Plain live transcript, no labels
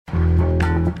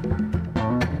From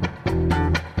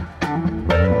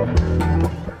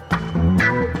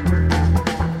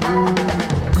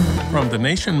The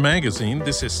Nation magazine,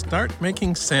 this is Start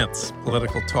Making Sense,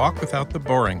 political talk without the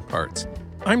boring parts.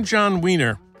 I'm John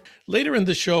Wiener. Later in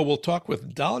the show, we'll talk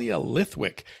with Dahlia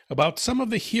Lithwick about some of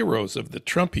the heroes of the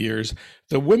Trump years,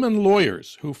 the women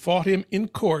lawyers who fought him in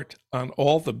court on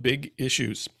all the big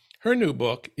issues. Her new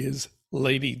book is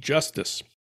Lady Justice.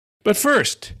 But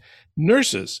first,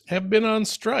 nurses have been on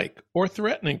strike or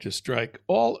threatening to strike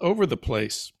all over the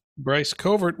place. Bryce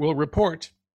Covert will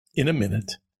report in a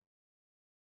minute.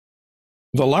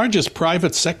 The largest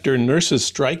private sector nurses'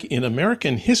 strike in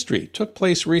American history took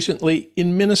place recently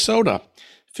in Minnesota.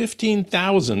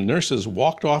 15,000 nurses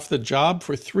walked off the job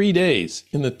for 3 days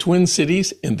in the Twin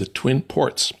Cities and the Twin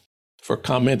Ports. For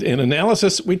comment and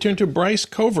analysis, we turn to Bryce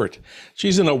Covert.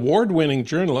 She's an award-winning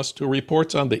journalist who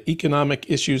reports on the economic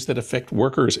issues that affect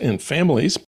workers and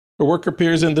families. Her work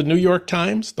appears in the New York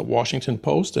Times, the Washington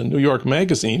Post, and New York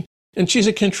Magazine, and she's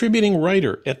a contributing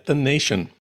writer at The Nation.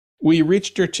 We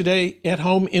reached her today at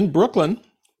home in Brooklyn.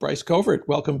 Bryce Covert,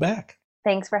 welcome back.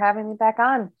 Thanks for having me back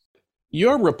on.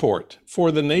 Your report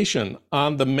for The Nation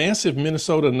on the massive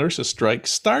Minnesota nurses strike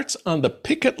starts on the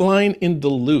picket line in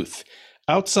Duluth,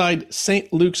 outside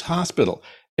St. Luke's Hospital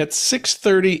at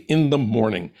 6:30 in the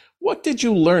morning. What did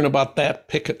you learn about that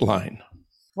picket line?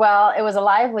 Well, it was a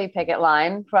lively picket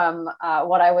line. From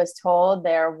what I was told,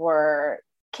 there were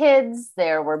kids,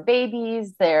 there were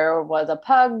babies, there was a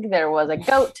pug, there was a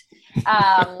goat.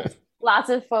 Lots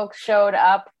of folks showed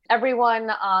up. Everyone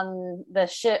on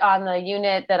the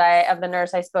unit of the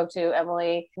nurse I spoke to,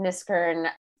 Emily Niskern,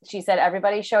 she said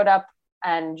everybody showed up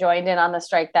and joined in on the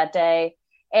strike that day.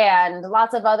 And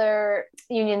lots of other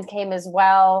unions came as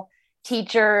well.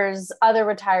 Teachers, other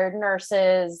retired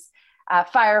nurses,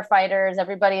 firefighters,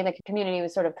 everybody in the community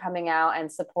was sort of coming out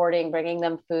and supporting, bringing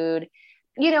them food.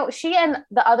 You know, she and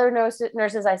the other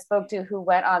nurses I spoke to who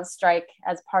went on strike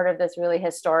as part of this really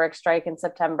historic strike in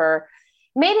September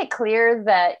made it clear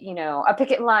that, you know, a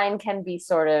picket line can be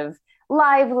sort of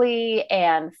lively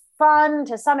and fun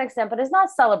to some extent, but it's not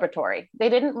celebratory. They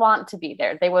didn't want to be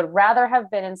there. They would rather have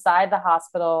been inside the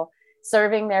hospital,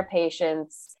 serving their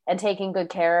patients and taking good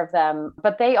care of them.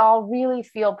 But they all really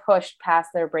feel pushed past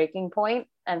their breaking point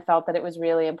and felt that it was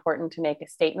really important to make a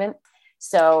statement.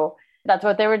 So that's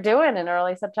what they were doing in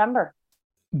early September.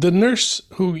 The nurse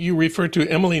who you referred to,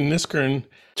 Emily Niskern,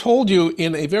 told you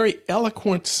in a very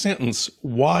eloquent sentence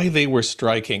why they were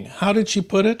striking. How did she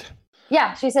put it?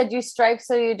 Yeah, she said, you strike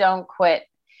so you don't quit.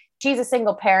 She's a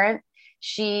single parent.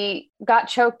 She got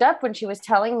choked up when she was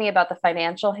telling me about the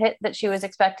financial hit that she was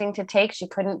expecting to take. She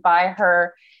couldn't buy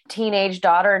her teenage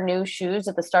daughter new shoes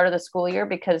at the start of the school year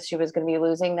because she was going to be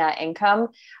losing that income.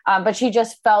 But she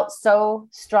just felt so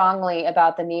strongly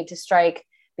about the need to strike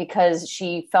because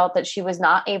she felt that she was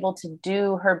not able to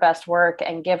do her best work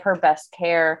and give her best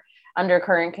care under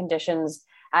current conditions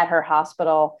at her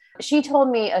hospital. She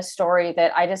told me a story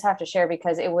that I just have to share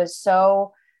because it was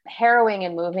so harrowing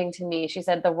and moving to me. She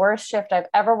said the worst shift I've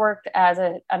ever worked as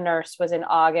a nurse was in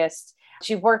August.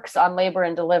 She works on labor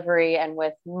and delivery and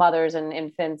with mothers and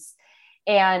infants.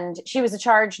 And she was a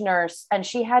charge nurse, and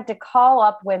she had to call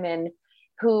up women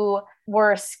who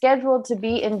were scheduled to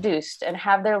be induced and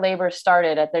have their labor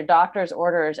started at their doctor's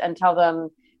orders and tell them,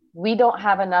 we don't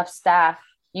have enough staff.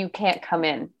 You can't come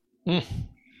in.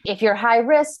 If you're high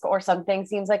risk or something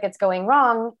seems like it's going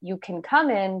wrong, you can come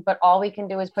in, but all we can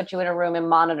do is put you in a room and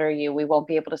monitor you. We won't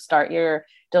be able to start your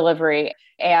delivery.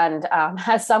 And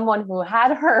as someone who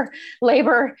had her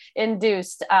labor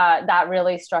induced, that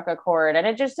really struck a chord. And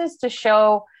it just is to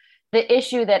show the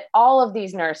issue that all of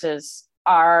these nurses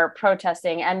are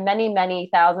protesting, and many, many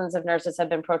thousands of nurses have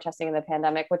been protesting in the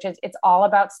pandemic, which is, it's all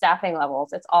about staffing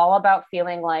levels. It's all about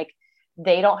feeling like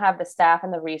they don't have the staff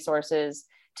and the resources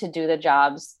to do the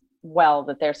jobs well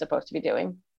that they're supposed to be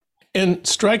doing. And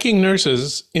striking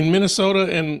nurses in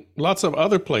Minnesota and lots of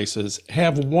other places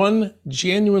have one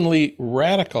genuinely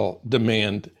radical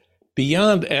demand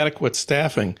beyond adequate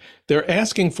staffing. They're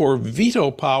asking for veto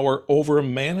power over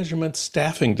management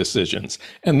staffing decisions.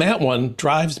 And that one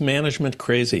drives management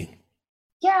crazy.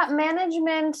 Yeah,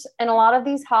 management and a lot of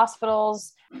these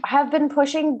hospitals have been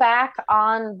pushing back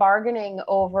on bargaining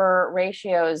over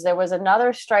ratios. There was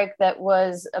another strike that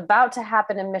was about to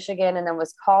happen in Michigan and then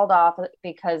was called off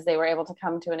because they were able to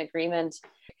come to an agreement.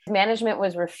 Management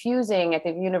was refusing at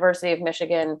the University of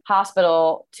Michigan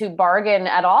hospital to bargain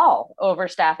at all over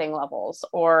staffing levels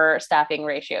or staffing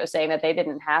ratios, saying that they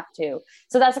didn't have to.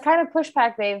 So that's the kind of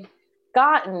pushback they've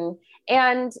gotten.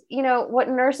 And, you know, what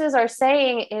nurses are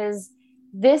saying is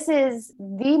this is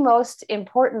the most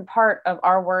important part of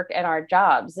our work and our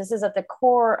jobs. This is at the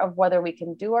core of whether we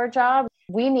can do our job.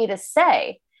 We need a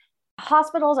say.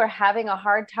 Hospitals are having a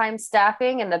hard time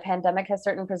staffing, and the pandemic has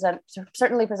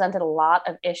certainly presented a lot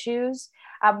of issues.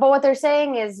 But what they're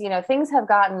saying is, things have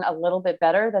gotten a little bit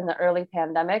better than the early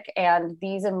pandemic, and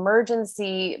these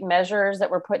emergency measures that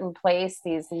were put in place,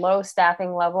 these low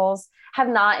staffing levels, have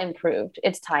not improved.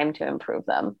 It's time to improve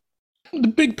them. The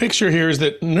big picture here is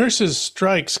that nurses'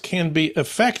 strikes can be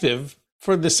effective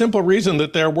for the simple reason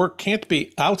that their work can't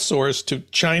be outsourced to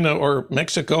China or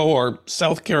Mexico or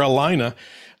South Carolina.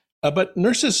 But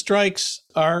nurses' strikes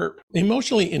are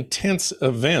emotionally intense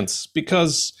events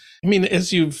because,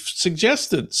 as you've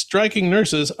suggested, striking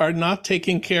nurses are not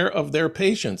taking care of their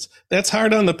patients. That's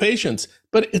hard on the patients,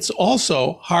 but it's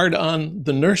also hard on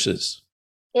the nurses.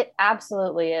 It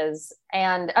absolutely is.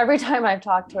 And every time I've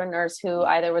talked to a nurse who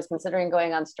either was considering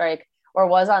going on strike or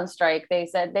was on strike, they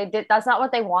said that's not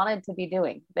what they wanted to be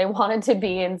doing. They wanted to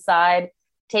be inside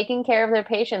taking care of their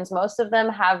patients. Most of them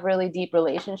have really deep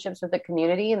relationships with the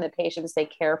community and the patients they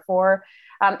care for.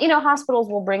 Hospitals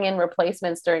will bring in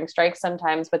replacements during strikes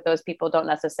sometimes, but those people don't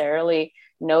necessarily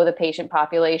know the patient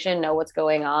population, know what's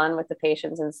going on with the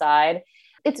patients inside.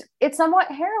 It's somewhat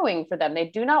harrowing for them. They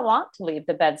do not want to leave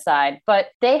the bedside, but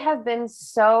they have been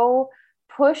so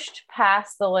pushed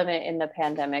past the limit in the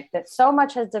pandemic that so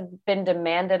much has been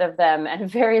demanded of them and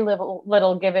very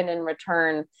little given in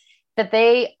return, that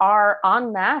they are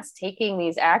en masse taking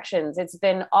these actions. It's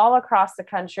been all across the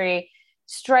country,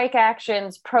 strike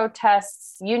actions,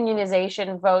 protests,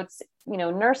 unionization votes.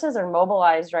 Nurses are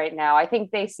mobilized right now. I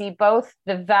think they see both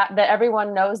that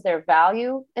everyone knows their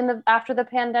value after the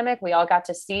pandemic. We all got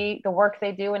to see the work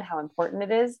they do and how important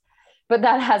it is, but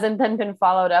that hasn't then been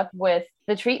followed up with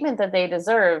the treatment that they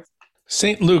deserve.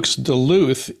 St. Luke's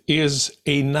Duluth is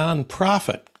a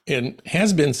nonprofit and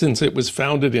has been since it was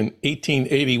founded in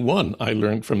 1881, I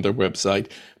learned from their website,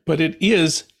 but it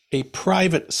is a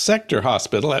private sector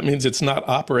hospital. That means it's not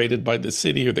operated by the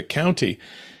city or the county.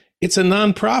 It's a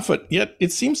nonprofit, yet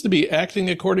it seems to be acting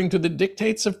according to the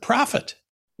dictates of profit.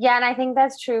 Yeah, and I think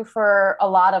that's true for a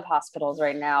lot of hospitals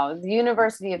right now. The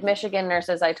University of Michigan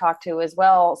nurses I talked to as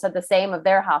well said the same of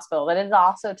their hospital, that it is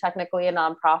also technically a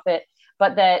nonprofit,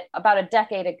 but that about a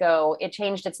decade ago, it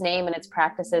changed its name and its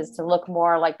practices to look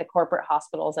more like the corporate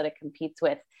hospitals that it competes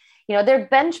with. They're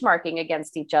benchmarking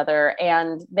against each other,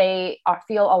 and they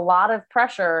feel a lot of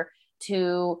pressure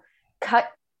to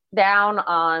cut down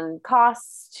on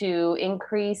costs, to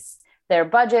increase their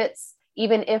budgets,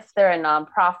 even if they're a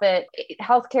nonprofit.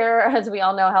 Healthcare, as we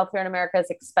all know, healthcare in America is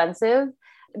expensive,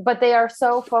 but they are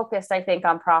so focused, I think,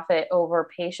 on profit over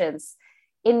patients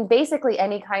in basically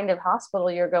any kind of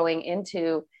hospital you're going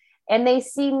into. And they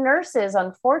see nurses,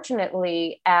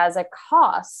 unfortunately, as a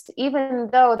cost, even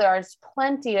though there's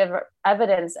plenty of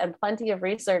evidence and plenty of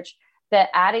research that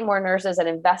adding more nurses and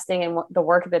investing in the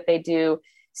work that they do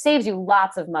saves you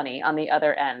lots of money on the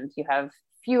other end. You have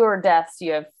fewer deaths,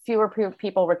 you have fewer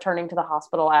people returning to the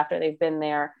hospital after they've been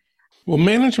there. Well,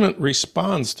 management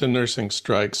responds to nursing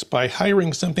strikes by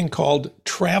hiring something called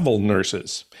travel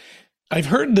nurses. I've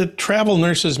heard that travel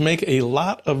nurses make a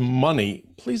lot of money.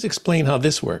 Please explain how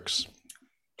this works.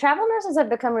 Travel nurses have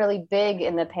become really big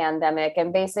in the pandemic,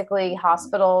 and basically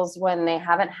hospitals, when they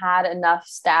haven't had enough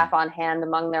staff on hand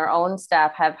among their own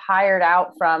staff, have hired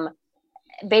out from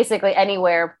basically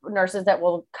anywhere nurses that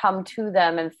will come to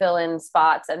them and fill in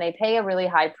spots, and they pay a really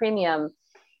high premium.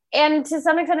 And to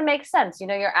some extent, it makes sense.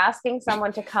 You're asking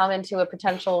someone to come into a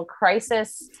potential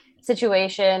crisis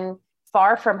situation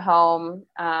far from home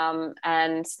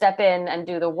and step in and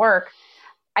do the work.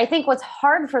 I think what's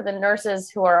hard for the nurses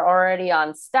who are already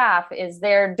on staff is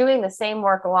they're doing the same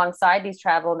work alongside these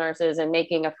travel nurses and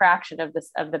making a fraction of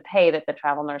the pay that the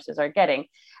travel nurses are getting.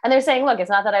 And they're saying, look, it's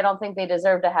not that I don't think they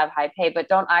deserve to have high pay, but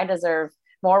don't I deserve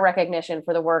more recognition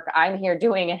for the work I'm here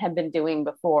doing and have been doing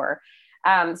before?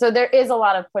 So there is a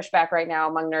lot of pushback right now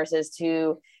among nurses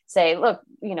to say, look,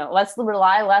 let's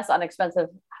rely less on expensive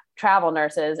travel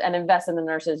nurses and invest in the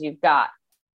nurses you've got.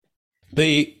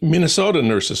 The Minnesota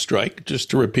nurses strike, just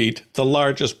to repeat, the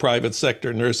largest private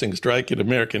sector nursing strike in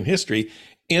American history,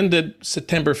 ended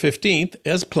September 15th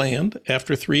as planned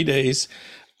after 3 days.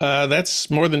 That's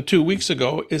more than 2 weeks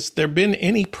ago. Has there been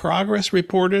any progress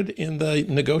reported in the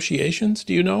negotiations?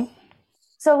 Do you know?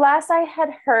 So last I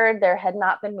had heard, there had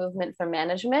not been movement from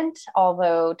management,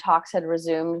 although talks had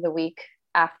resumed the week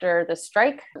after the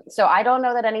strike. So I don't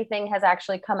know that anything has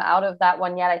actually come out of that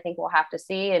one yet. I think we'll have to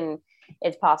see. And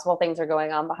it's possible things are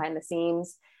going on behind the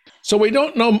scenes. So we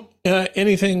don't know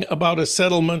anything about a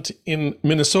settlement in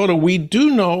Minnesota. We do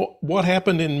know what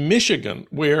happened in Michigan,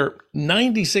 where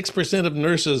 96% of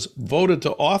nurses voted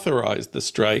to authorize the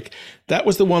strike. That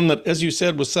was the one that, as you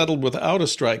said, was settled without a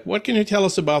strike. What can you tell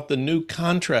us about the new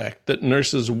contract that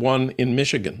nurses won in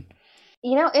Michigan?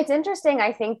 It's interesting.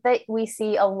 I think that we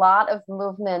see a lot of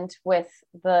movement with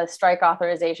the strike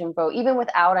authorization vote, even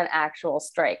without an actual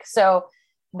strike. So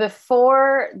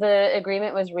before the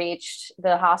agreement was reached,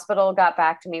 the hospital got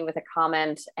back to me with a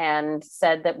comment and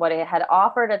said that what it had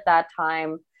offered at that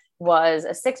time was a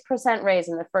 6% raise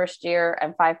in the first year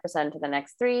and 5% to the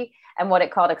next three, and what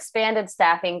it called expanded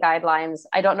staffing guidelines.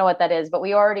 I don't know what that is, but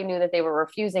we already knew that they were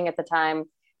refusing at the time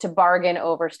to bargain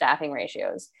over staffing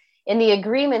ratios. In the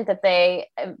agreement that they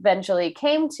eventually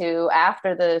came to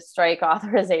after the strike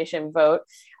authorization vote,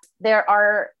 there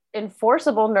are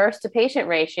enforceable nurse to patient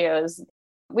ratios.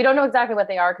 We don't know exactly what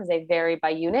they are because they vary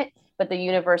by unit, but the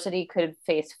university could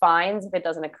face fines if it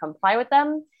doesn't comply with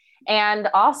them. And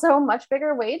also much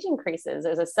bigger wage increases.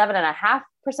 There's a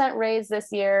 7.5% raise this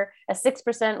year, a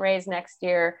 6% raise next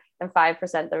year, and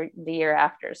 5% the year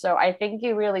after. So I think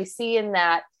you really see in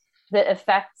that the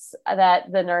effects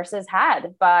that the nurses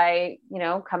had by,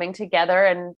 coming together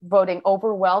and voting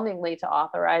overwhelmingly to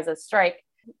authorize a strike.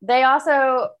 They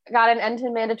also got an end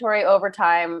to mandatory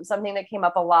overtime, something that came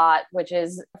up a lot, which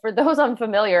is, for those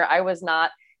unfamiliar, I was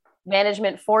not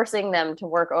management forcing them to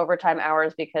work overtime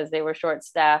hours because they were short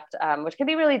staffed, which can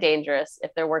be really dangerous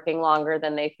if they're working longer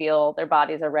than they feel their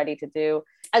bodies are ready to do,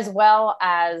 as well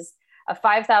as a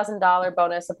 $5,000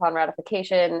 bonus upon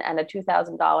ratification and a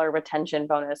 $2,000 retention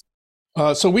bonus.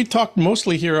 So we talked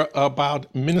mostly here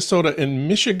about Minnesota and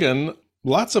Michigan.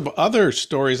 Lots of other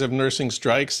stories of nursing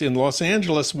strikes in Los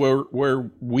Angeles, where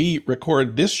we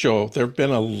record this show. There have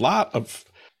been a lot of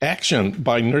action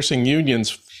by nursing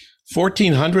unions.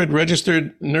 1,400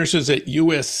 registered nurses at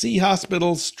USC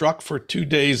hospitals struck for 2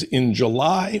 days in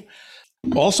July.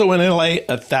 Also in LA,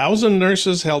 1,000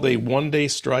 nurses held a one-day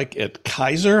strike at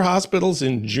Kaiser hospitals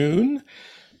in June.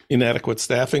 Inadequate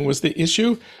staffing was the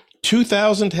issue.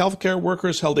 2,000 healthcare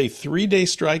workers held a 3-day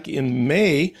strike in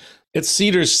May at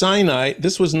Cedars-Sinai.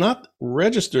 This was not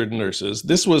registered nurses.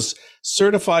 This was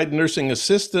certified nursing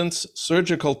assistants,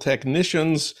 surgical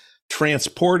technicians,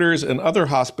 transporters, and other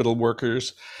hospital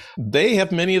workers. They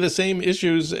have many of the same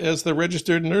issues as the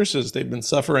registered nurses. They've been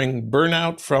suffering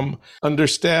burnout from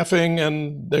understaffing,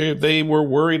 and they were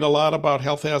worried a lot about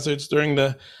health hazards during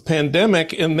the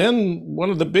pandemic. And then one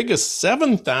of the biggest,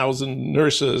 7,000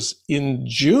 nurses in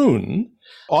June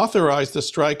authorized a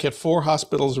strike at 4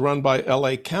 hospitals run by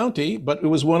LA County, but it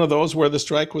was one of those where the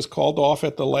strike was called off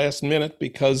at the last minute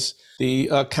because the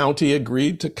county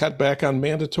agreed to cut back on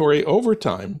mandatory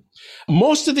overtime.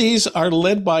 Most of these are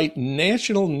led by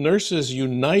National Nurses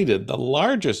United, the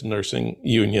largest nursing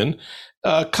union.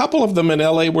 A couple of them in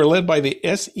LA were led by the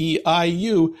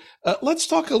SEIU. Let's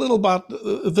talk a little about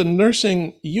the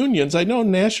nursing unions. I know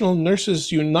National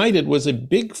Nurses United was a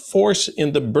big force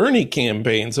in the Bernie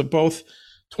campaigns of both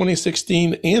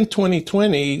 2016 and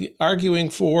 2020, arguing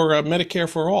for Medicare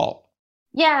for all.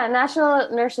 Yeah, National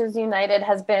Nurses United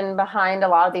has been behind a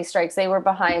lot of these strikes. They were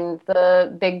behind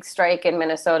the big strike in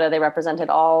Minnesota. They represented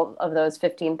all of those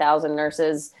 15,000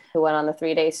 nurses who went on the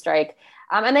 3-day strike.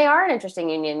 And they are an interesting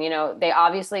union. They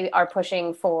obviously are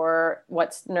pushing for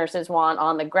what nurses want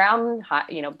on the ground,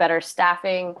 better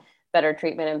staffing, better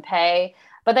treatment and pay.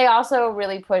 But they also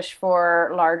really push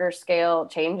for larger scale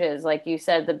changes. Like you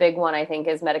said, the big one, I think,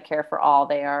 is Medicare for all.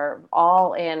 They are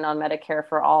all in on Medicare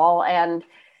for all. And,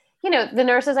 the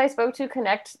nurses I spoke to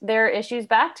connect their issues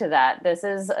back to that. This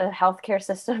is a healthcare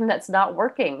system that's not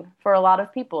working for a lot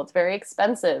of people. It's very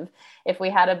expensive. If we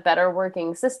had a better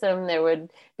working system, there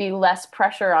would be less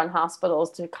pressure on hospitals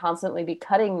to constantly be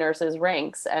cutting nurses'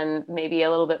 ranks and maybe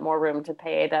a little bit more room to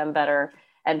pay them better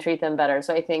and treat them better.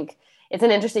 So I think it's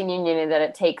an interesting union in that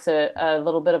it takes a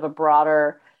little bit of a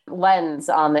broader lens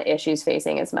on the issues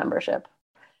facing its membership.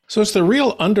 So is the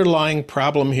real underlying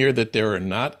problem here that there are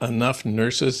not enough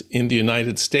nurses in the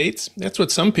United States? That's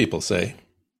what some people say.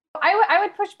 I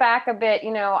would push back a bit.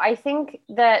 I think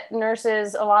that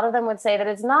nurses, a lot of them would say that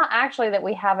it's not actually that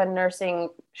we have a nursing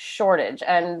shortage.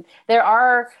 And there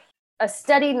are a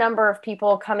steady number of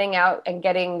people coming out and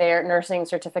getting their nursing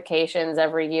certifications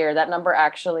every year. That number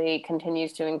actually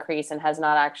continues to increase and has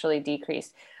not actually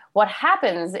decreased. What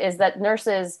happens is that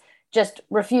nurses just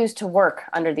refuse to work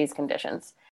under these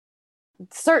conditions.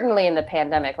 Certainly in the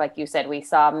pandemic, like you said, we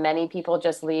saw many people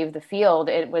just leave the field.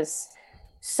 It was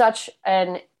such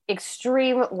an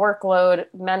extreme workload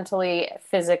mentally,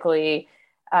 physically,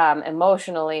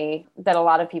 emotionally, that a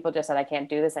lot of people just said, I can't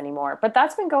do this anymore. But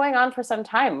that's been going on for some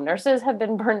time. Nurses have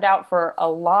been burned out for a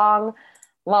long,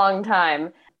 long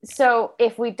time. So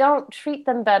if we don't treat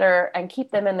them better and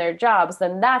keep them in their jobs,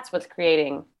 then that's what's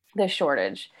creating the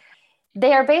shortage.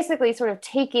 They are basically sort of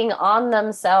taking on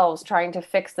themselves trying to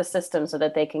fix the system so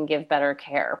that they can give better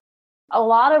care. A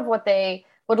lot of what they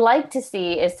would like to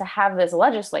see is to have this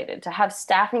legislated, to have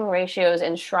staffing ratios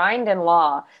enshrined in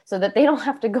law so that they don't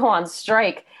have to go on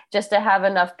strike just to have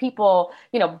enough people,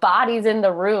 bodies in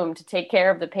the room to take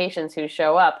care of the patients who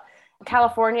show up.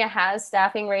 California has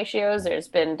staffing ratios. There's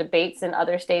been debates in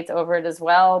other states over it as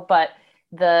well, but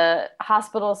the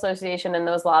hospital association and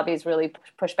those lobbies really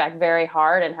push back very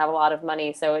hard and have a lot of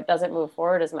money, so it doesn't move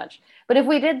forward as much. But if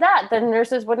we did that, then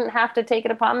nurses wouldn't have to take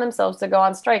it upon themselves to go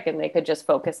on strike, and they could just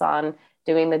focus on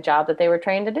doing the job that they were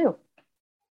trained to do.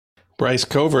 Bryce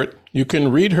Covert, you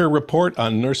can read her report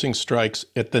on nursing strikes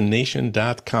at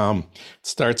thenation.com. It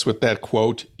starts with that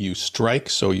quote, "You strike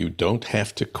so you don't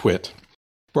have to quit."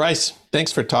 Bryce,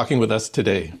 thanks for talking with us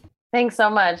today. Thanks so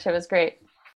much. It was great.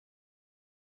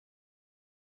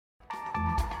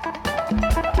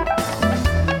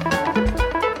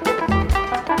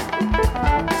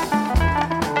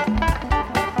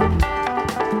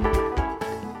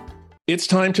 It's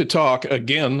time to talk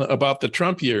again about the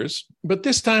Trump years, but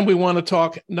this time we want to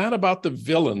talk not about the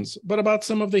villains, but about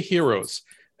some of the heroes,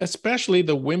 especially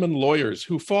the women lawyers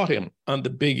who fought him on the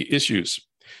big issues.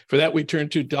 For that, we turn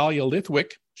to Dahlia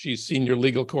Lithwick. She's senior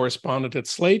legal correspondent at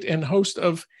Slate and host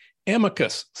of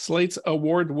Amicus, Slate's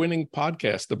award-winning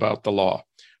podcast about the law.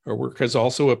 Her work has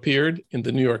also appeared in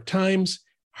the New York Times,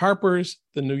 Harper's,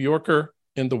 the New Yorker,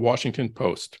 and the Washington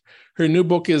Post. Her new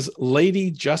book is Lady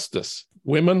Justice: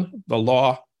 Women, the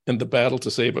Law, and the Battle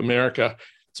to Save America.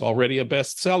 It's already a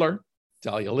bestseller.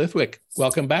 Dahlia Lithwick,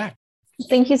 welcome back.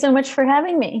 Thank you so much for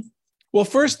having me. Well,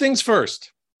 first things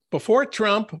first. Before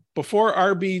Trump, before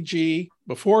RBG,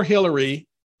 before Hillary,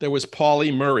 there was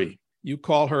Pauli Murray. You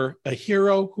call her a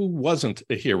hero who wasn't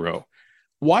a hero.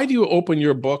 Why do you open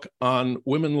your book on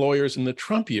women lawyers in the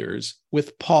Trump years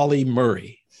with Pauli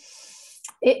Murray?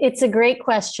 It's a great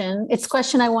question. It's a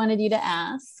question I wanted you to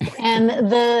ask. And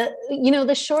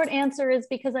the short answer is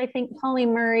because I think Pauli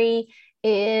Murray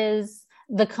is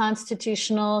the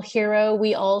constitutional hero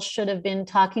we all should have been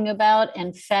talking about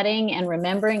and feting and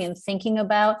remembering and thinking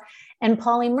about. And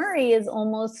Pauli Murray is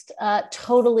almost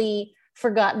totally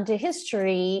forgotten to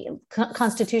history,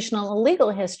 constitutional and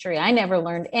legal history. I never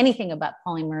learned anything about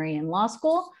Pauli Murray in law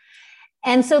school.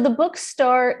 And so the book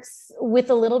starts with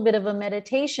a little bit of a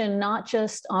meditation, not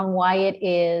just on why it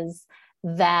is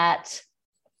that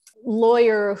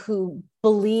lawyer who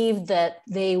believed that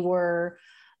they were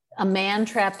a man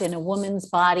trapped in a woman's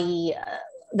body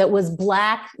that was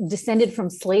Black, descended from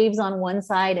slaves on one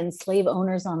side and slave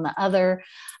owners on the other,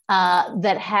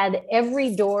 that had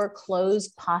every door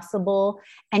closed possible,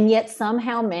 and yet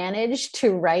somehow managed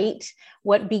to write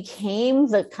what became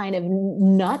the kind of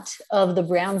nut of the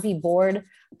Brown v. Board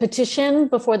petition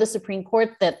before the Supreme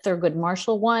Court that Thurgood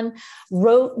Marshall won,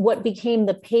 wrote what became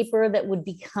the paper that would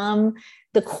become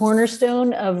the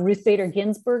cornerstone of Ruth Bader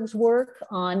Ginsburg's work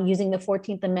on using the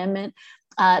 14th Amendment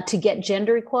to get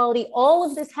gender equality. All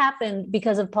of this happened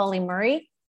because of Pauli Murray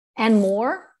and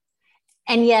more.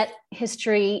 And yet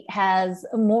history has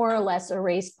more or less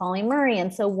erased Pauli Murray.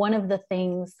 And so one of the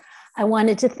things I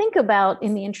wanted to think about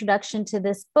in the introduction to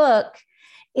this book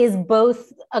is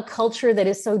both a culture that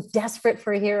is so desperate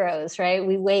for heroes, right?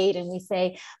 We wait and we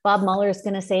say, Bob Mueller is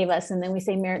going to save us. And then we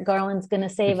say, Merrick Garland's going to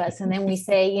save us. And then we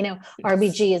say,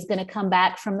 RBG is going to come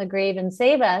back from the grave and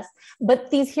save us. But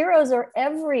these heroes are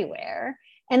everywhere.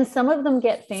 And some of them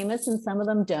get famous and some of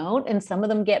them don't. And some of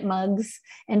them get mugs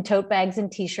and tote bags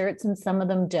and t-shirts and some of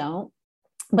them don't.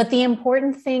 But the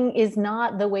important thing is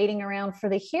not the waiting around for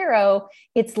the hero,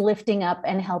 it's lifting up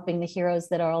and helping the heroes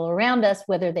that are all around us,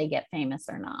 whether they get famous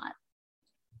or not.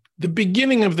 The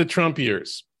beginning of the Trump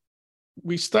years.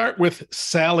 We start with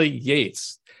Sally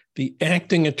Yates, the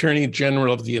acting Attorney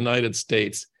General of the United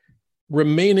States,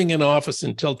 remaining in office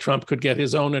until Trump could get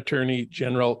his own Attorney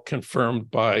General confirmed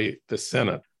by the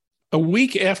Senate. A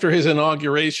week after his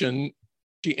inauguration,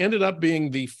 she ended up being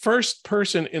the first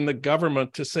person in the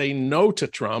government to say no to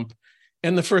Trump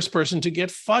and the first person to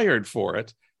get fired for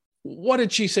it. What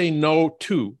did she say no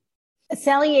to?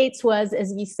 Sally Yates was,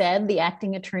 as you said, the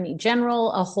acting attorney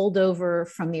general, a holdover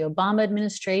from the Obama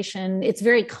administration. It's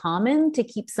very common to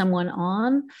keep someone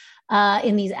on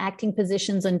in these acting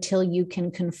positions until you can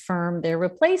confirm their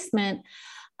replacement.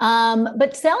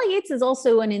 But Sally Yates is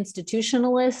also an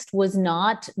institutionalist, was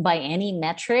not by any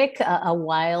metric a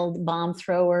wild bomb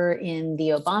thrower in the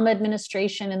Obama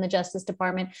administration in the Justice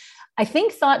Department. I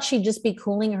think thought she'd just be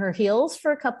cooling her heels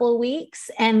for a couple of weeks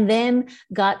and then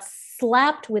got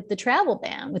slapped with the travel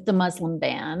ban, with the Muslim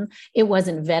ban. It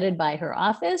wasn't vetted by her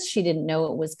office. She didn't know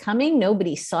it was coming.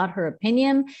 Nobody sought her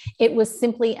opinion. It was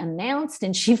simply announced,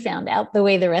 and she found out the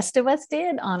way the rest of us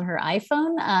did on her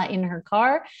iPhone in her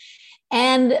car.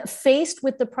 And faced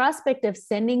with the prospect of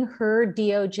sending her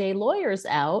DOJ lawyers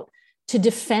out to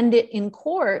defend it in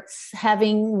courts,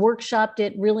 having workshopped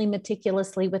it really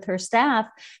meticulously with her staff,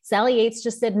 Sally Yates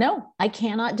just said, no, I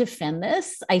cannot defend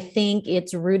this. I think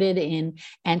it's rooted in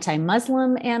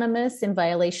anti-Muslim animus in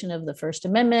violation of the First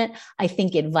Amendment. I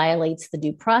think it violates the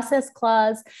Due Process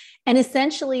Clause, and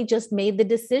essentially just made the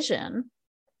decision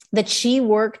that she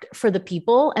worked for the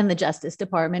people and the Justice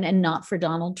Department and not for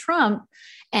Donald Trump.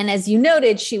 And as you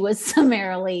noted, she was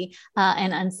summarily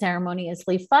and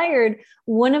unceremoniously fired.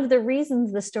 One of the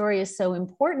reasons the story is so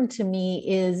important to me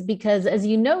is because, as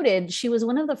you noted, she was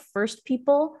one of the first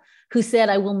people who said,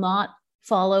 I will not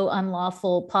follow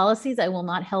unlawful policies. I will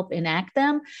not help enact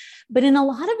them. But in a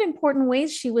lot of important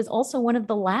ways, she was also one of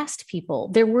the last people.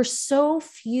 There were so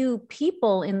few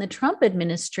people in the Trump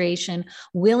administration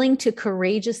willing to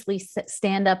courageously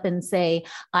stand up and say,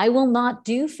 I will not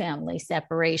do family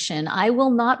separation. I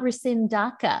will not rescind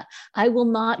DACA. I will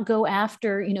not go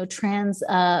after, trans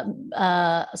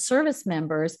service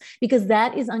members, because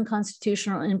that is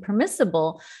unconstitutional and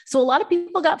impermissible. So a lot of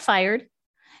people got fired.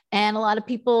 And a lot of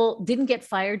people didn't get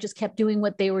fired, just kept doing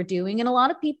what they were doing. And a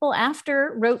lot of people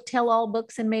after wrote tell-all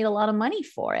books and made a lot of money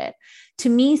for it. To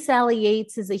me, Sally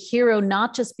Yates is a hero,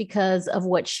 not just because of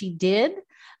what she did,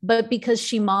 but because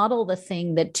she modeled the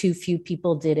thing that too few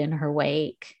people did in her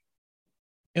wake.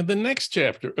 And the next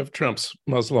chapter of Trump's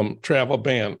Muslim travel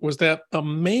ban was that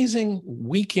amazing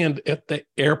weekend at the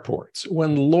airports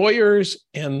when lawyers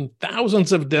and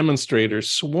thousands of demonstrators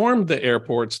swarmed the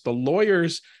airports, the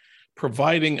lawyers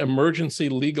providing emergency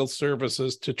legal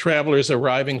services to travelers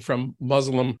arriving from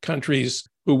Muslim countries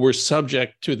who were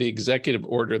subject to the executive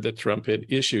order that Trump had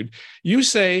issued. You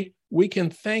say we can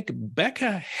thank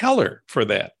Becca Heller for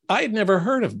that. I'd never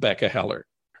heard of Becca Heller.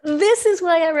 This is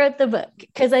why I wrote the book,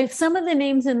 because some of the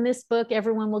names in this book,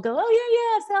 everyone will go,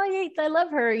 oh, yeah, Sally Yates, I love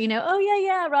her. Oh,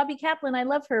 yeah, Robbie Kaplan, I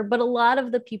love her. But a lot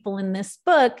of the people in this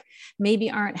book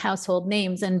maybe aren't household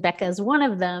names, and Becca's one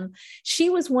of them. She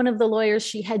was one of the lawyers.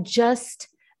 She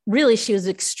was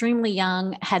extremely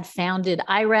young, had founded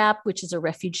IRAP, which is a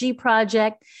refugee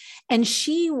project. And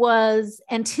she was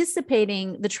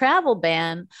anticipating the travel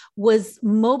ban, was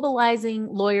mobilizing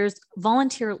lawyers,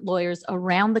 volunteer lawyers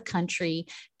around the country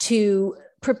to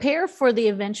prepare for the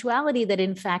eventuality that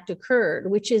in fact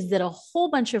occurred, which is that a whole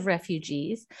bunch of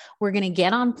refugees were going to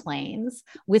get on planes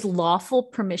with lawful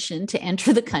permission to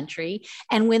enter the country.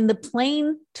 And when the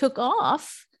plane took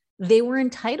off, they were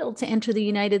entitled to enter the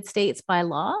United States by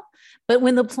law. But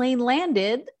when the plane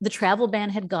landed, the travel ban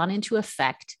had gone into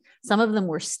effect. Some of them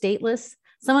were stateless.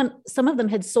 Some of them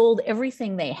had sold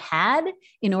everything they had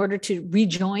in order to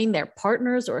rejoin their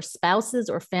partners or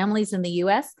spouses or families in the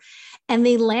US. And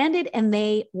they landed and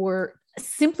they were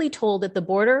simply told at the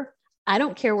border, I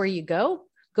don't care where you go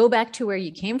back to where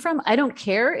you came from. I don't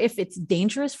care if it's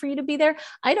dangerous for you to be there.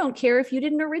 I don't care if you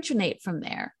didn't originate from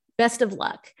there. Best of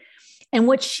luck. And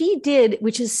what she did,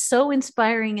 which is so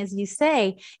inspiring, as you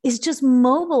say, is just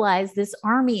mobilize this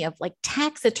army of like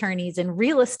tax attorneys and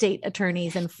real estate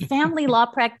attorneys and family law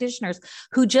practitioners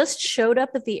who just showed up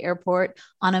at the airport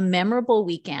on a memorable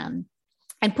weekend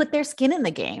and put their skin in the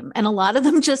game. And a lot of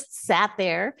them just sat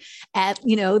there at,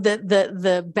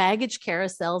 the baggage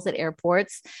carousels at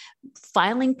airports,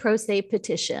 filing pro se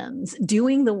petitions,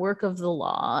 doing the work of the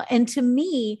law. And to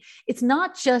me, it's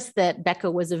not just that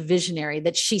Becca was a visionary,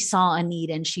 that she saw a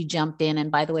need and she jumped in. And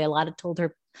by the way, a lot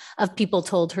of people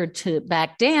told her to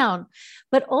back down,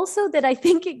 but also that I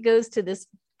think it goes to this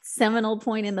seminal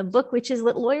point in the book, which is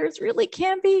that lawyers really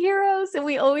can be heroes. And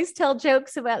we always tell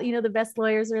jokes about, the best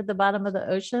lawyers are at the bottom of the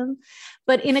ocean.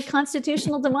 But in a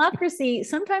constitutional democracy,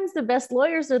 sometimes the best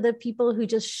lawyers are the people who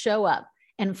just show up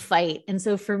and fight. And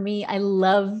so for me, I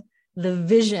love the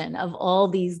vision of all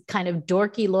these kind of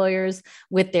dorky lawyers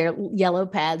with their yellow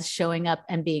pads showing up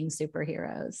and being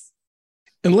superheroes.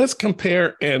 And let's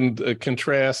compare and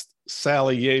contrast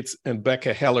Sally Yates and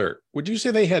Becca Heller. Would you say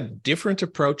they had different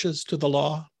approaches to the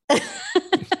law?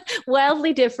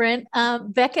 Wildly different.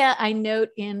 Becca, I note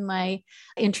in my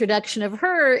introduction of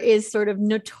her, is sort of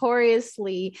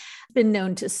notoriously been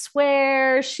known to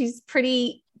swear. She's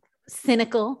pretty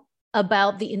cynical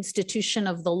about the institution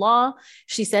of the law.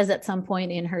 She says at some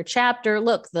point in her chapter,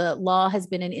 look, the law has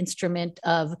been an instrument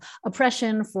of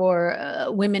oppression for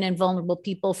women and vulnerable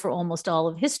people for almost all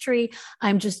of history.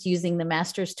 I'm just using the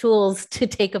master's tools to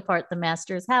take apart the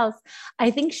master's house.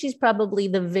 I think she's probably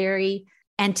the very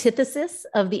antithesis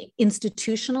of the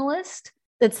institutionalist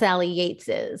that Sally Yates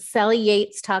is. Sally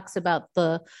Yates talks about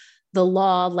the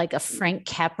law like a Frank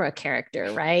Capra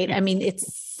character, right? I mean,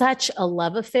 it's such a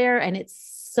love affair, and it's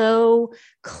so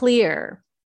clear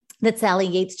that Sally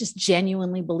Yates just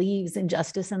genuinely believes in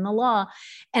justice and the law.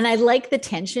 And I like the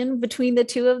tension between the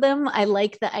two of them. I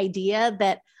like the idea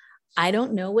that I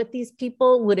don't know what these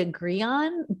people would agree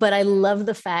on, but I love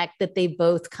the fact that they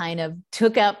both kind of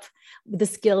took up the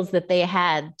skills that they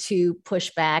had to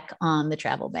push back on the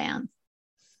travel ban.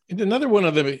 And another one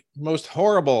of the most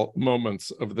horrible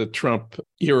moments of the Trump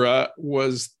era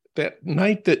was that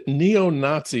night that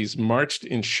neo-Nazis marched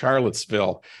in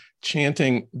Charlottesville,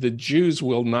 chanting, "The Jews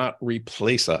will not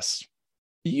replace us."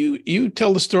 You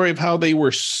tell the story of how they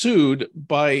were sued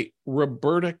by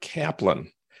Roberta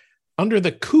Kaplan under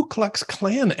the Ku Klux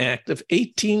Klan Act of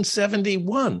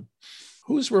 1871.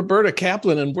 Who's Roberta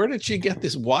Kaplan, and where did she get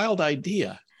this wild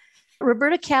idea?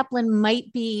 Roberta Kaplan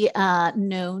might be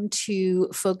known to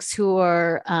folks who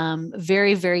are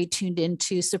very, very tuned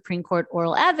into Supreme Court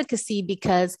oral advocacy,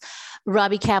 because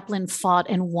Robbie Kaplan fought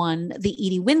and won the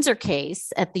Edie Windsor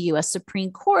case at the U.S.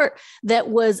 Supreme Court that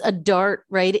was a dart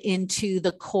right into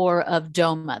the core of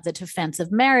DOMA, the Defense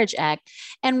of Marriage Act.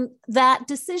 And that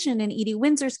decision in Edie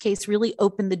Windsor's case really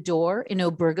opened the door in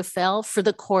Obergefell for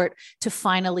the court to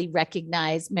finally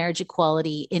recognize marriage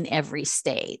equality in every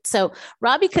state. So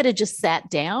Robbie could have just sat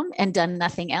down and done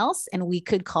nothing else, and we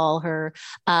could call her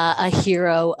a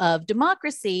hero of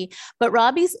democracy. But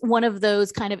Robbie's one of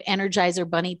those kind of Energizer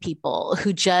Bunny people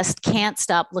who just can't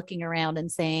stop looking around and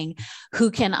saying,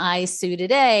 who can I sue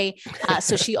today?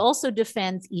 So she also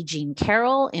defends E. Jean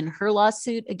Carroll in her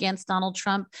lawsuit against Donald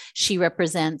Trump. She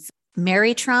represents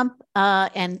Mary Trump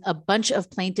and a bunch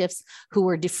of plaintiffs who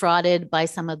were defrauded by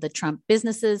some of the Trump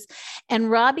businesses.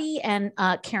 And Robbie and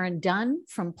Karen Dunn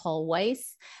from Paul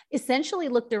Weiss essentially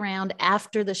looked around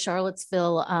after the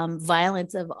Charlottesville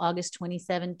violence of August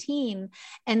 2017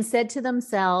 and said to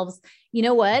themselves, you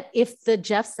know what, if the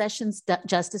Jeff Sessions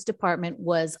Justice Department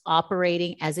was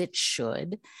operating as it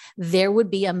should, there would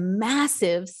be a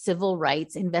massive civil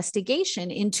rights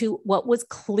investigation into what was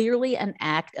clearly an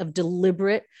act of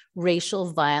deliberate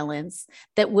racial violence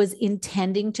that was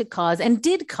intending to cause and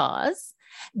did cause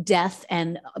death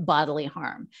and bodily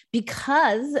harm.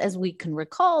 Because, as we can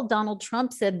recall, Donald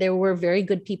Trump said there were very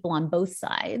good people on both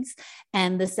sides,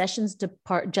 and the Sessions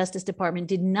Justice Department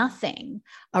did nothing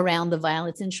around the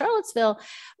violence in Charlottesville.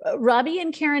 Robbie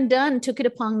and Karen Dunn took it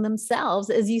upon themselves,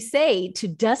 as you say, to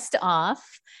dust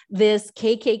off this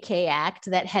KKK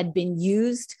act that had been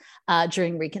used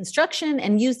during Reconstruction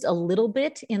and used a little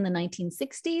bit in the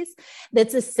 1960s.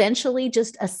 That's essentially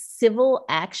just a civil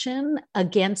action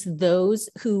against those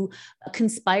who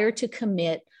conspire to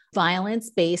commit violence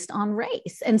based on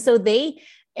race. And so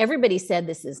everybody said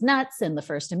this is nuts and the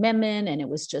First Amendment, and it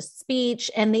was just speech,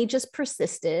 and they just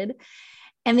persisted.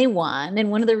 And they won. And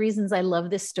one of the reasons I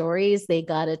love this story is they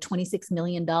got a $26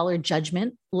 million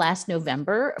judgment last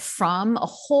November from a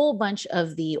whole bunch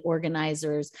of the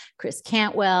organizers, Chris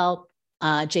Cantwell,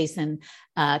 Jason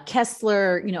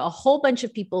Kessler, a whole bunch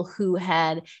of people who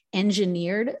had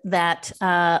engineered that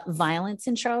violence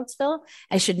in Charlottesville.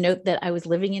 I should note that I was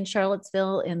living in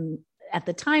Charlottesville at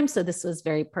the time, so this was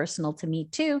very personal to me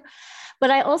too. But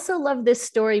I also love this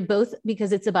story both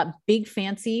because it's about big,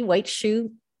 fancy white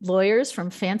shoe lawyers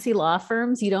from fancy law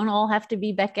firms. You don't all have to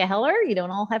be Becca Heller. You don't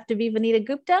all have to be Vanita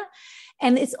Gupta.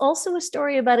 And it's also a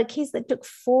story about a case that took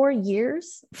 4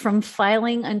 years from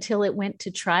filing until it went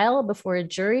to trial before a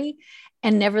jury.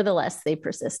 And nevertheless, they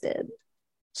persisted.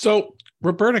 So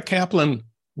Roberta Kaplan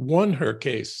won her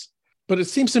case, but it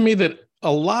seems to me that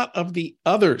a lot of the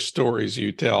other stories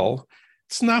you tell,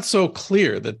 it's not so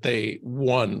clear that they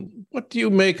won. What do you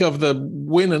make of the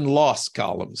win and loss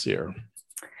columns here?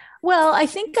 Well, I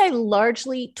think I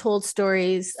largely told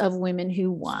stories of women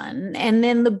who won. And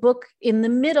then the book in the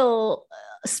middle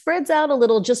spreads out a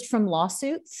little just from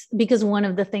lawsuits, because one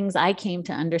of the things I came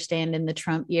to understand in the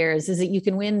Trump years is that you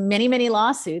can win many, many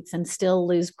lawsuits and still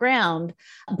lose ground.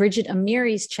 Bridget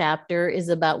Amiri's chapter is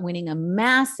about winning a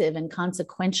massive and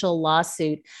consequential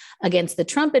lawsuit against the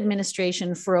Trump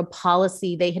administration for a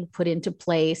policy they had put into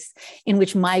place in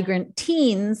which migrant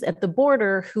teens at the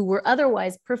border who were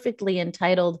otherwise perfectly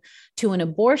entitled to an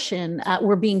abortion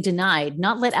were being denied,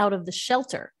 not let out of the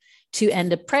shelter, to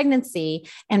end a pregnancy,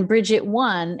 and Bridget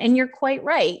won. And you're quite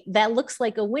right. That looks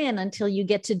like a win until you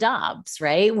get to Dobbs,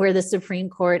 right? Where the Supreme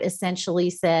Court essentially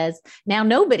says, now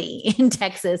nobody in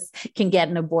Texas can get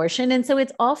an abortion. And so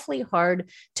it's awfully hard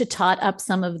to tot up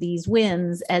some of these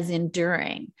wins as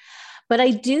enduring. But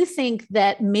I do think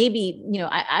that maybe,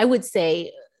 I would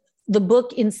say the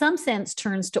book in some sense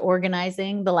turns to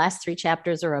organizing. The last 3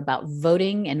 chapters are about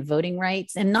voting and voting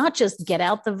rights, and not just get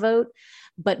out the vote,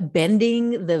 but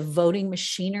bending the voting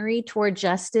machinery toward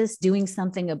justice, doing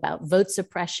something about vote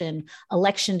suppression,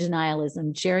 election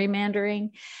denialism,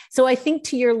 gerrymandering. So I think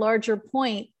to your larger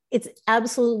point, it's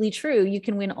absolutely true. You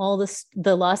can win all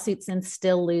the lawsuits and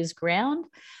still lose ground.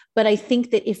 But I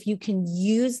think that if you can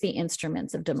use the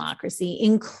instruments of democracy,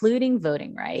 including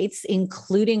voting rights,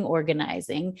 including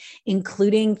organizing,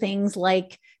 including things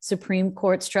like Supreme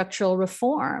Court structural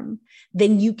reform,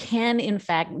 then you can, in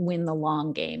fact, win the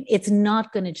long game. It's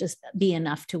not going to just be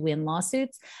enough to win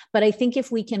lawsuits. But I think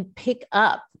if we can pick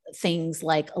up things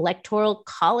like electoral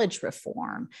college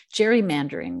reform,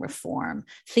 gerrymandering reform,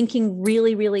 thinking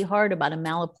really, really hard about a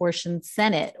malapportioned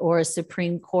Senate or a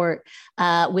Supreme Court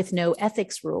with no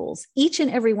ethics rules, each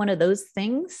and every one of those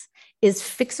things is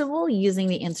fixable using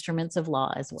the instruments of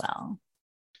law as well.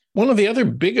 One of the other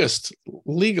biggest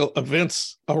legal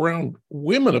events around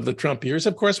women of the Trump years,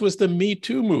 of course, was the Me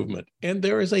Too movement. And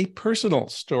there is a personal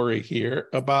story here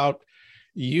about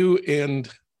you and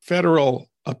federal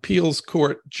appeals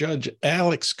court judge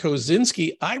Alex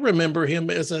Kozinski. I remember him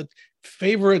as a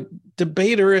favorite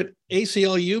debater at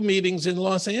ACLU meetings in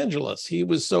Los Angeles. He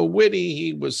was so witty,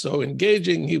 he was so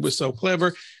engaging, he was so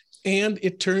clever. And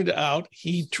it turned out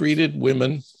he treated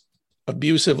women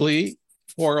abusively,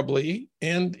 horribly,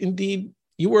 and indeed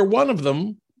you were one of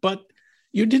them, but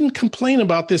you didn't complain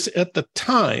about this at the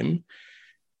time.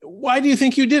 Why do you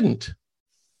think you didn't?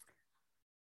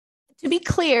 To be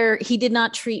clear, he did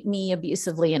not treat me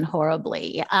abusively and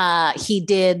horribly. He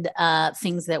did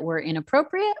things that were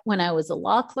inappropriate when I was a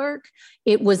law clerk.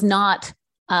 It was not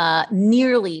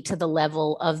nearly to the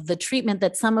level of the treatment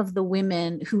that some of the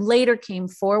women who later came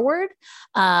forward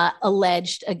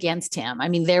alleged against him. I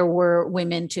mean, there were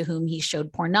women to whom he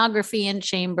showed pornography in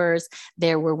chambers.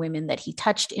 There were women that he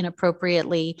touched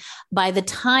inappropriately. By the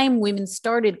time women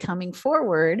started coming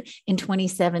forward in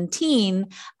 2017,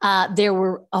 there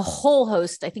were a whole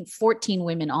host, I think 14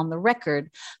 women on the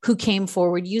record, who came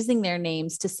forward using their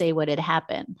names to say what had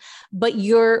happened. But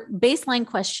your baseline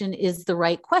question is the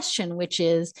right question, which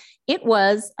is, it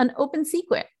was an open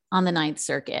secret on the Ninth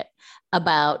Circuit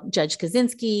about Judge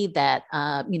Kozinski that,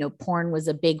 porn was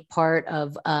a big part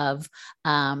of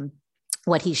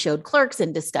what he showed clerks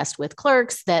and discussed with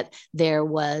clerks, that there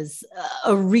was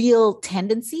a real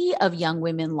tendency of young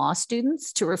women law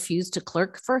students to refuse to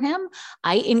clerk for him.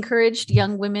 I encouraged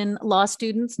young women law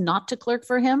students not to clerk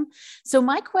for him. So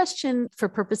my question, for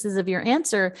purposes of your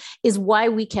answer, is why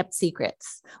we kept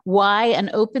secrets, why an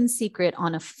open secret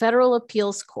on a federal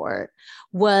appeals court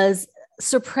was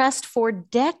suppressed for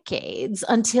decades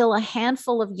until a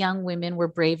handful of young women were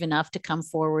brave enough to come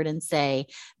forward and say,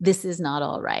 this is not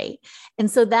all right. And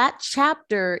so that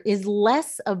chapter is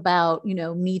less about,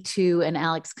 Me Too and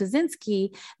Alex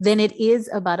Kozinski than it is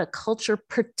about a culture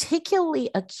particularly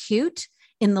acute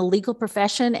in the legal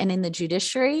profession and in the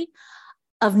judiciary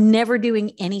of never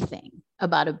doing anything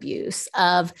about abuse,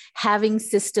 of having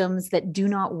systems that do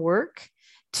not work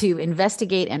to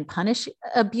investigate and punish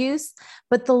abuse.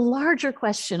 But the larger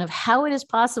question of how it is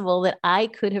possible that I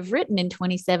could have written in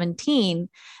 2017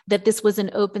 that this was an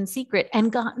open secret and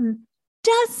gotten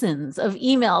dozens of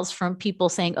emails from people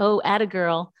saying, oh, atta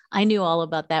girl, I knew all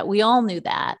about that. We all knew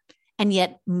that. And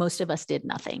yet most of us did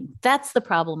nothing. That's the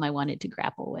problem I wanted to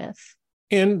grapple with.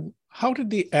 And how did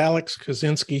the Alex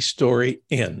Kozinski story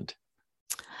end?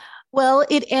 Well,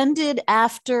 it ended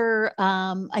after,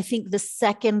 I think, the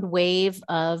second wave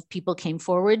of people came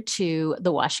forward to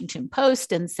the Washington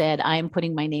Post and said, I am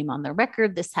putting my name on the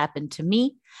record. This happened to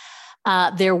me.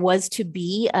 There was to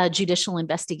be a judicial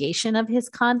investigation of his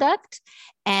conduct,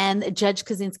 and Judge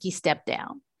Kozinski stepped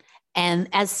down. And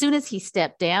as soon as he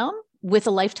stepped down, with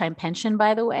a lifetime pension,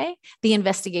 by the way, the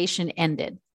investigation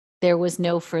ended. There was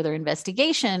no further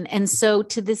investigation. And so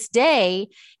to this day,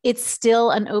 it's still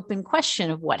an open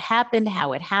question of what happened,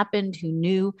 how it happened, who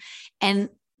knew. And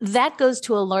that goes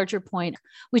to a larger point,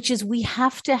 which is we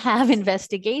have to have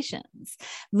investigations.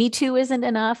 Me Too isn't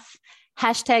enough.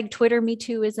 Hashtag Twitter Me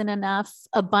Too isn't enough.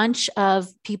 A bunch of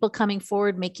people coming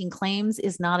forward making claims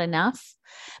is not enough.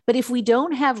 But if we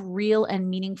don't have real and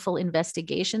meaningful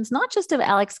investigations, not just of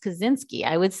Alex Kozinski,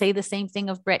 I would say the same thing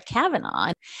of Brett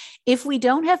Kavanaugh. If we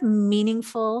don't have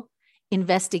meaningful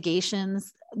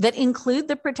investigations that include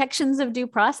the protections of due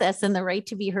process and the right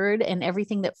to be heard and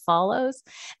everything that follows,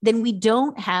 then we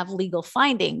don't have legal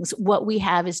findings. What we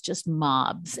have is just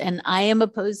mobs. And I am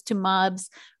opposed to mobs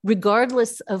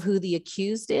regardless of who the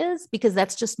accused is, because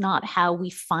that's just not how we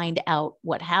find out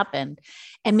what happened.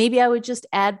 And maybe I would just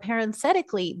add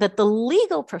parenthetically that the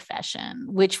legal profession,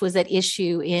 which was at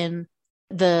issue in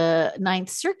the Ninth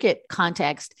Circuit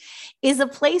context, is a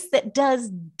place that does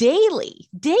daily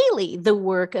the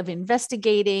work of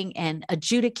investigating and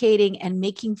adjudicating and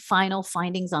making final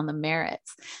findings on the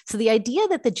merits. So the idea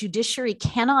that the judiciary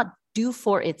cannot do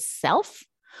for itself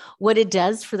what it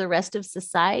does for the rest of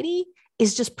society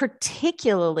is just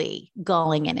particularly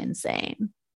galling and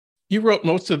insane. You wrote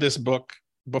most of this book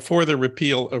before the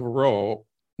repeal of Roe.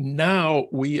 Now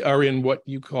we are in what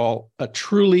you call a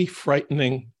truly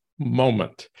frightening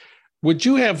moment. Would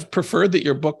you have preferred that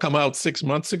your book come out 6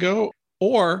 months ago?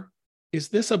 Or is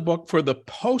this a book for the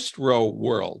post-Roe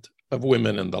world of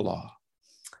women in the law?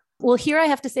 Well, here I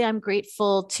have to say I'm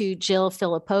grateful to Jill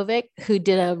Filipovic, who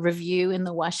did a review in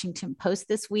the Washington Post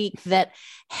this week that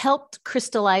helped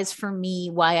crystallize for me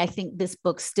why I think this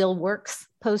book still works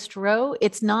post-Roe.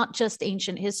 It's not just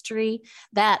ancient history.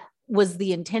 That was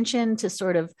the intention, to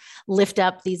sort of lift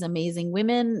up these amazing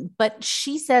women. But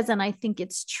she says, and I think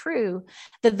it's true,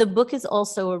 that the book is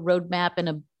also a roadmap and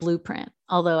a blueprint,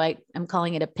 although I'm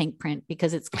calling it a pink print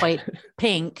because it's quite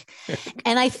pink.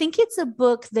 And I think it's a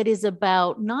book that is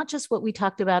about not just what we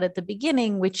talked about at the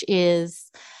beginning, which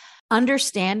is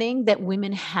understanding that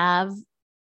women have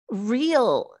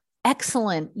real,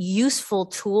 excellent, useful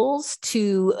tools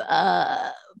to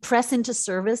press into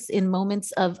service in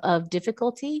moments of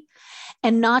difficulty,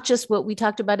 and not just what we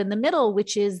talked about in the middle,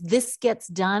 which is this gets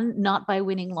done not by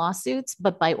winning lawsuits,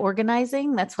 but by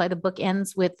organizing. That's why the book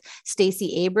ends with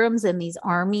Stacey Abrams and these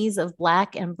armies of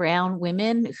Black and brown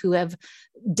women who have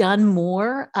done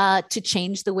more to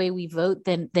change the way we vote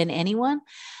than anyone.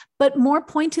 But more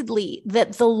pointedly,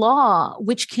 that the law,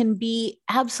 which can be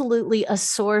absolutely a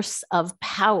source of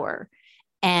power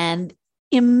and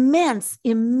immense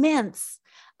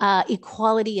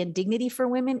equality and dignity for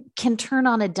women, can turn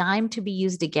on a dime to be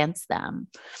used against them.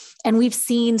 And we've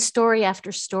seen story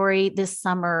after story this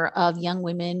summer of young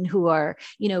women who are,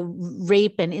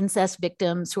 rape and incest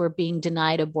victims who are being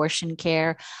denied abortion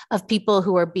care, of people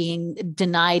who are being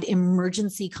denied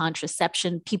emergency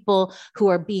contraception, people who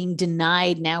are being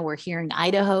denied. Now we're hearing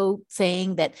Idaho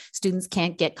saying that students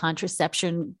can't get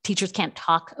contraception, teachers can't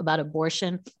talk about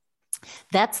abortion.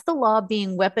 That's the law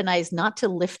being weaponized not to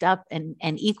lift up and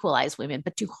equalize women,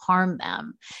 but to harm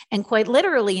them. And quite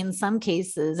literally in some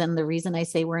cases, and the reason I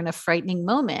say we're in a frightening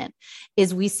moment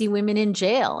is we see women in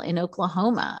jail in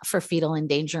Oklahoma for fetal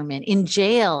endangerment, in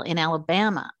jail in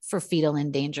Alabama for fetal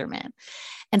endangerment.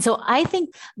 And so I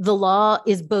think the law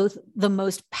is both the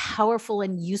most powerful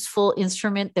and useful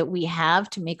instrument that we have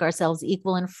to make ourselves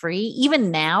equal and free, even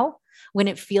now when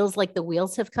it feels like the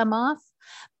wheels have come off.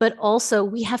 But also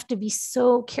we have to be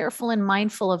so careful and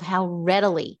mindful of how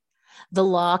readily the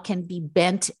law can be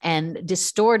bent and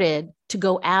distorted to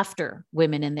go after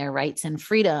women and their rights and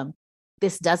freedom.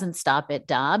 This doesn't stop at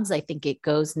Dobbs. I think it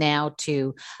goes now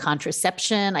to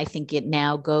contraception. I think it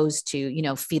now goes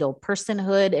to, fetal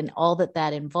personhood and all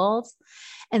that involves.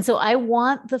 And so I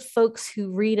want the folks who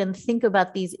read and think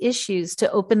about these issues to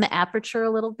open the aperture a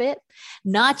little bit,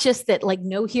 not just that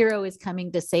no hero is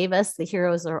coming to save us, the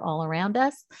heroes are all around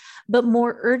us, but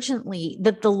more urgently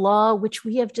that the law, which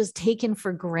we have just taken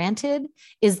for granted,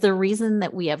 is the reason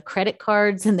that we have credit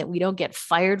cards and that we don't get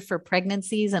fired for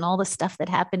pregnancies and all the stuff that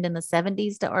happened in the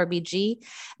 70s to RBG.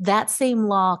 That same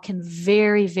law can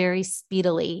very, very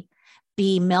speedily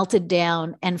be melted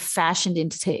down and fashioned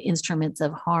into instruments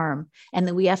of harm. And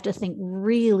that we have to think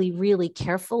really, really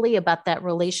carefully about that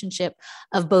relationship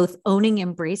of both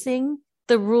embracing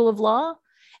the rule of law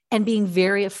and being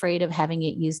very afraid of having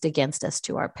it used against us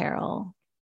to our peril.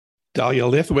 Dahlia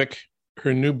Lithwick,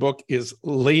 her new book is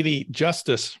Lady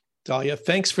Justice. Dahlia,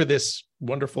 thanks for this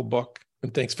wonderful book,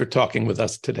 and thanks for talking with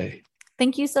us today.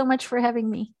 Thank you so much for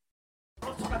having me.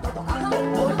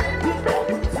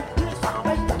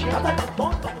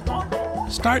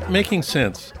 Start Making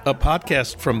Sense, a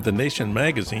podcast from The Nation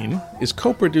magazine, is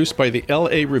co-produced by the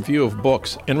LA Review of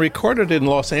Books and recorded in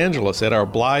Los Angeles at our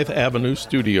Blythe Avenue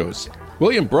studios.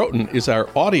 William Broughton is our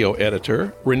audio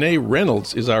editor, Renee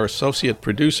Reynolds is our associate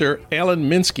producer, Alan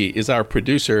Minsky is our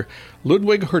producer,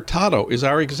 Ludwig Hurtado is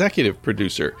our executive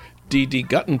producer, D.D.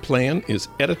 Guttenplan is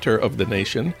editor of The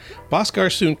Nation, Bhaskar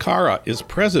Sunkara is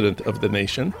president of The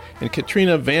Nation, and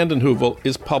Katrina vanden Heuvel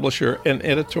is publisher and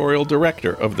editorial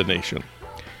director of The Nation.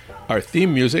 Our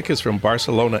theme music is from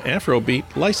Barcelona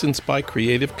Afrobeat, licensed by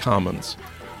Creative Commons.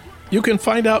 You can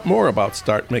find out more about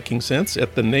Start Making Sense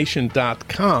at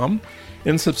thenation.com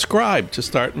and subscribe to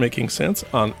Start Making Sense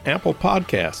on Apple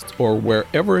Podcasts or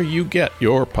wherever you get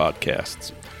your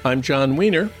podcasts. I'm John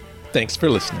Wiener. Thanks for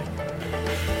listening.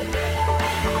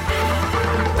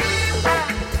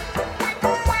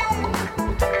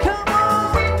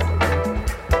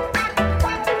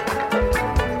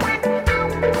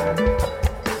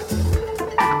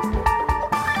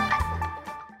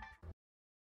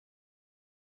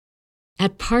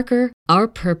 At Parker, our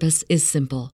purpose is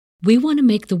simple. We want to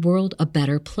make the world a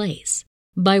better place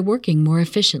by working more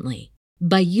efficiently,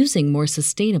 by using more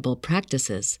sustainable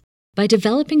practices, by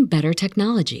developing better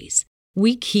technologies.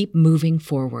 We keep moving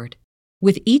forward.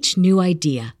 With each new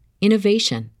idea,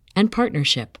 innovation, and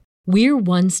partnership, we're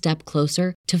one step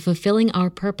closer to fulfilling our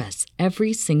purpose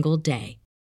every single day.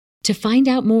 To find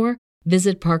out more,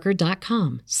 visit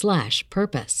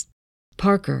parker.com/purpose.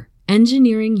 Parker,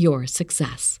 engineering your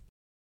success.